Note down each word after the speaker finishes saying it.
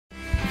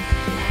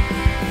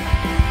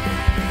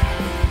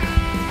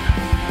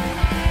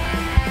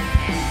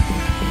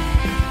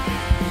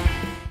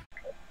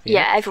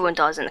Yeah, everyone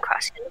dies in the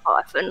crash in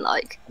Leviathan.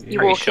 Like, you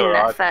Pretty walk sure in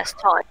there I first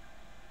time,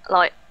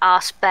 like,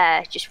 ass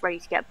bare, just ready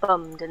to get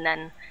bummed, and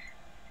then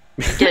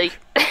you do.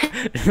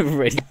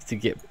 Ready to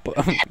get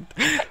bummed.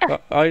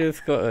 I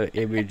just got an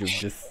image of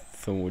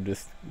just someone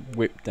just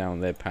whipped down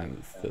their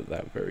pants at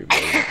that very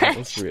moment. That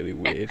was really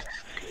weird.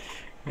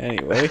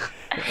 Anyway,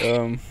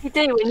 You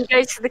do, when you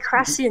go to the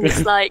Crassian,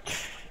 it's like,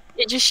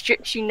 it just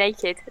strips you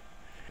naked.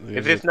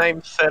 Is his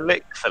name Sir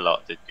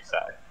Lix-a-Lot, did you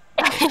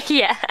say?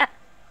 Yeah.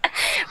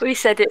 We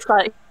said it's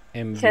like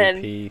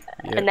MVP.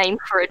 a name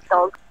for a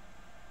dog.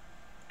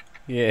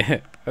 Yeah,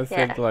 I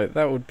said like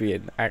that would be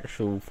an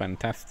actual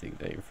fantastic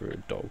name for a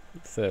dog.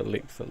 Sir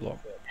Lix-a-Lot.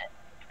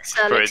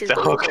 Sir Lix's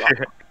dog.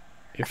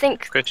 I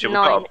think Christian, we've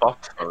got a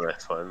bot on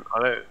this one. I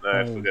don't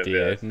know if we're going to be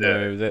able to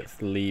no,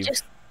 let's leave.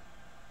 Just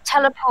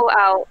teleport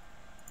out,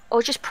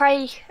 or just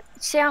pray.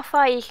 See how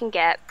far you can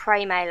get.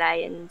 Pray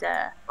melee and.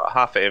 Got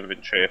half an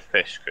inventory of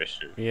fish,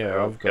 Christian.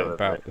 Yeah, I've got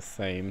about the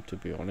same, to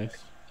be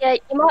honest. Yeah,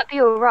 you might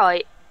be all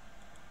right.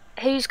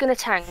 Who's gonna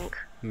tank?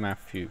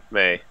 Matthew.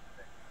 Me.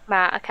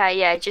 Matt. Okay,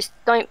 yeah. Just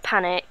don't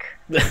panic.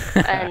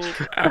 And.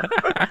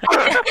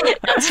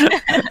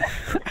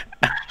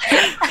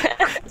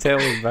 Tell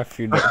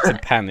Matthew not to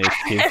panic.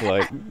 He's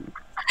like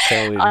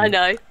telling I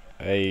know.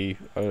 I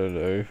don't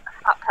know.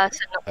 That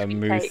person not a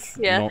moose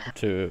not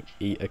to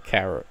eat a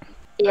carrot.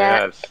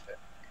 Yeah.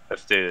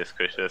 Let's do this,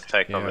 Christian. Let's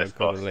take on this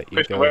boss.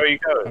 Christian, where are you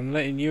going? I'm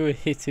letting you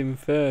hit him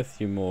first,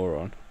 you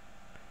moron.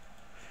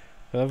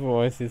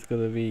 Otherwise, he's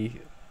gonna be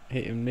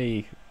hitting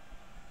me.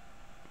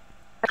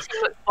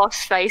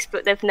 BossyMcBossFace,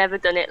 but they've never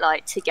done it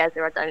like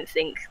together. I don't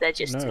think they're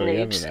just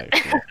noobs.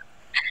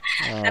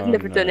 They've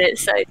never done it,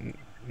 so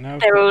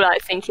they're all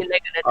like thinking they're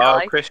gonna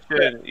die. Oh,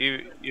 Christian,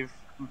 you've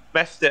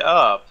messed it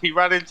up. He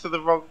ran into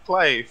the wrong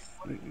place.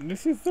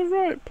 This is the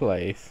right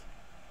place.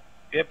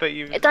 Yeah, but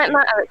you. It don't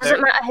matter. It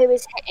doesn't matter who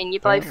is hitting.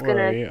 You're both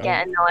gonna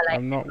get annihilated.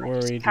 I'm not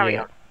worried carry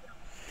yet. on.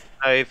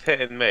 No, he's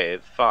hitting me.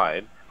 It's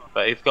fine,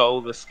 but he's got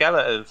all the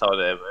skeletons on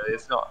him, and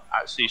it's not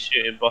actually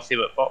shooting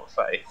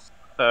BossyMcBossFace.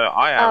 So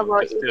I am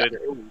just doing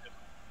it all.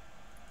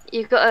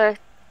 You've got to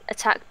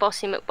attack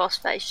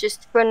BossyMcBossFace.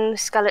 Just run the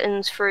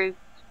skeletons through,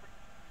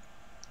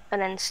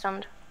 and then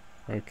stunned.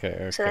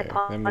 Okay. So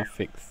let me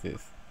fix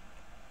this.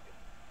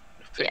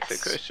 Fix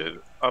it, Christian.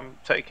 I'm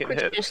taking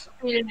hits.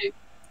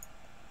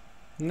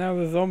 Now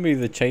the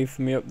zombies are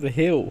chasing me up the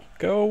hill.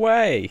 Go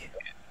away!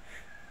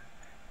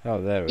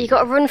 Oh, there we go. You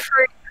got to run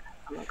through.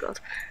 Oh my god!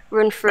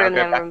 Run through and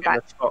then run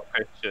back.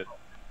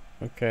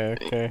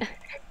 Okay.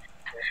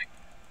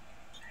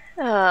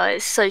 Oh,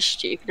 it's so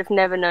stupid. I've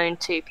never known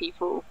two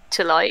people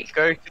to like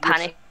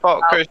panic.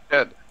 Spot,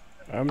 Christian.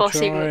 I'm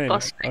trying.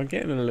 I'm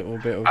getting a little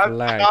bit of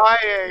lag. I'm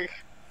dying.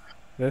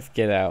 Let's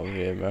get out of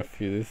here,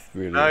 Matthew. This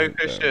really. No,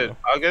 Christian.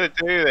 I'm gonna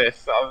do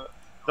this. I'm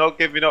not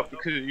giving up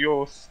because of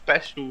your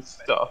special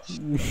stuff.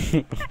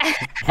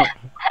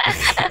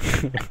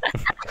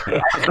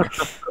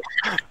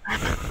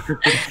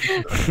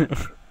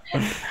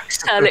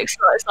 Alex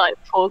was like,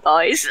 poor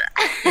guys.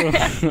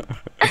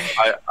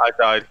 I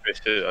died,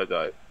 Christian. I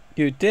died.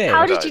 You did?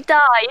 How did you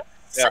die?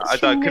 Yeah, I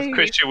died because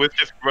Christian was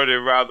just running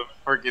around the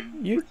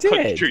friggin'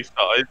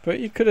 countryside. But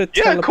you could have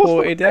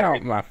teleported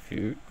out,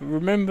 Matthew.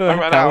 Remember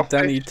how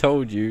Danny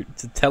told you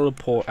to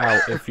teleport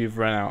out if you've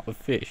run out of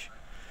fish?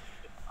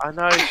 I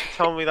know, she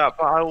told me that,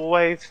 but I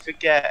always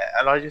forget,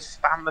 and I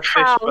just spam the fish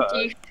button. How do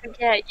you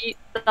forget? You,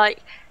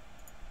 like,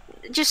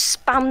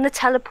 just spam the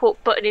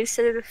teleport button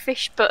instead of the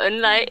fish button,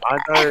 like... I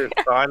know,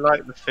 but I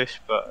like the fish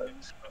button.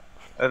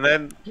 And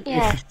then,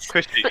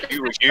 Christian,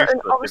 you were useless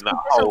in that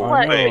whole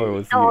thing. I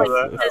was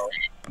useless.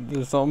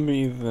 The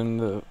zombies and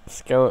the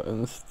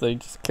skeletons, they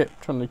just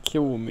kept trying to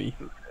kill me.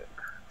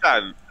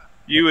 Dan,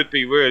 you would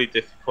be really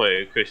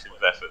disappointed in Christian's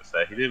efforts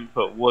there. He didn't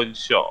put one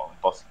shot on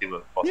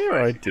BossyMcBossFace.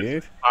 Yeah, I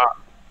did.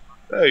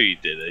 No, you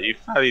didn't. You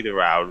fannied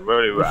around,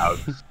 running around.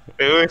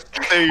 It was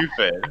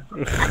stupid.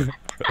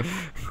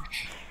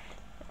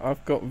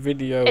 I've got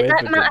video evidence. It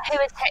evidence. doesn't matter who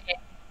is hitting,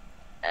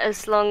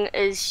 as long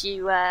as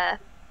you,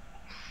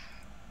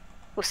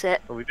 what's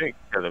it? Well, we didn't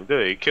kill him,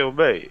 did he? He killed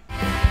me.